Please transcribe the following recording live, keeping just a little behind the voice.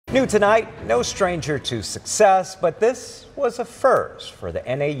New tonight, no stranger to success, but this was a first for the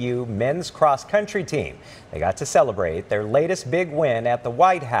NAU men's cross-country team. They got to celebrate their latest big win at the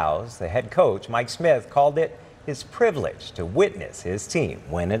White House. The head coach, Mike Smith, called it his privilege to witness his team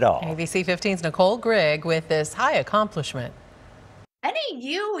win it all. ABC15's Nicole Grigg with this high accomplishment.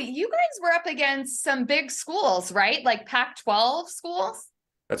 NAU, you guys were up against some big schools, right? Like Pac-12 schools?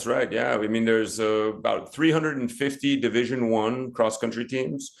 That's right. Yeah. I mean, there's about 350 Division I cross-country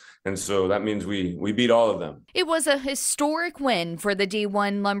teams. And so that means we beat all of them. It was a historic win for the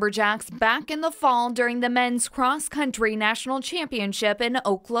D1 Lumberjacks back in the fall during the men's cross-country national championship in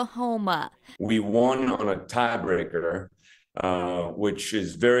Oklahoma. We won on a tiebreaker, which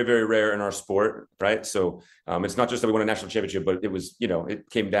is very, very rare in our sport, right? So it's not just that we won a national championship, but it was, it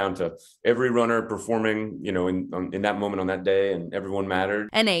came down to every runner performing, in that moment on that day, and everyone mattered.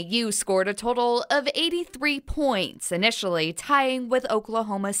 NAU scored a total of 83 points, initially tying with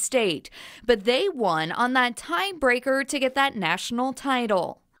Oklahoma State, but they won on that tiebreaker to get that national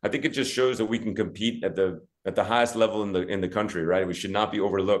title. I think it just shows that we can compete at the highest level in the country, right? We should not be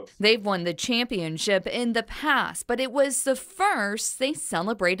overlooked. They've won the championship in the past, but it was the first they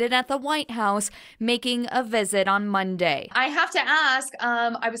celebrated at the White House, making a visit on Monday. I have to ask,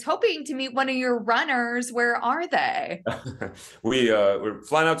 I was hoping to meet one of your runners. Where are they? We're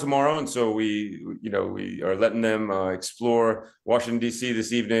flying out tomorrow, and so we are letting them explore Washington D.C.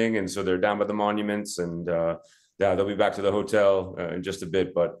 this evening, and so they're down by the monuments, and they'll be back to the hotel in just a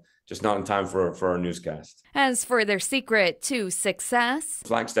bit, but just not in time for our newscast. As for their secret to success,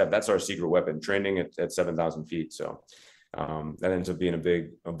 flag step, that's our secret weapon, training at 7,000 feet. So that ends up being a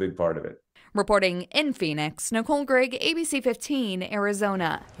big part of it. Reporting in Phoenix, Nicole Grigg, ABC15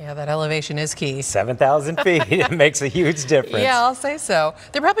 Arizona. Yeah, that elevation is key. 7,000 feet, it makes a huge difference. Yeah, I'll say so.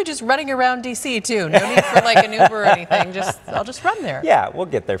 They're probably just running around D.C. too. No need for like an Uber or anything. I'll just run there. Yeah, we'll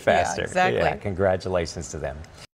get there faster. Yeah, exactly. Yeah, congratulations to them.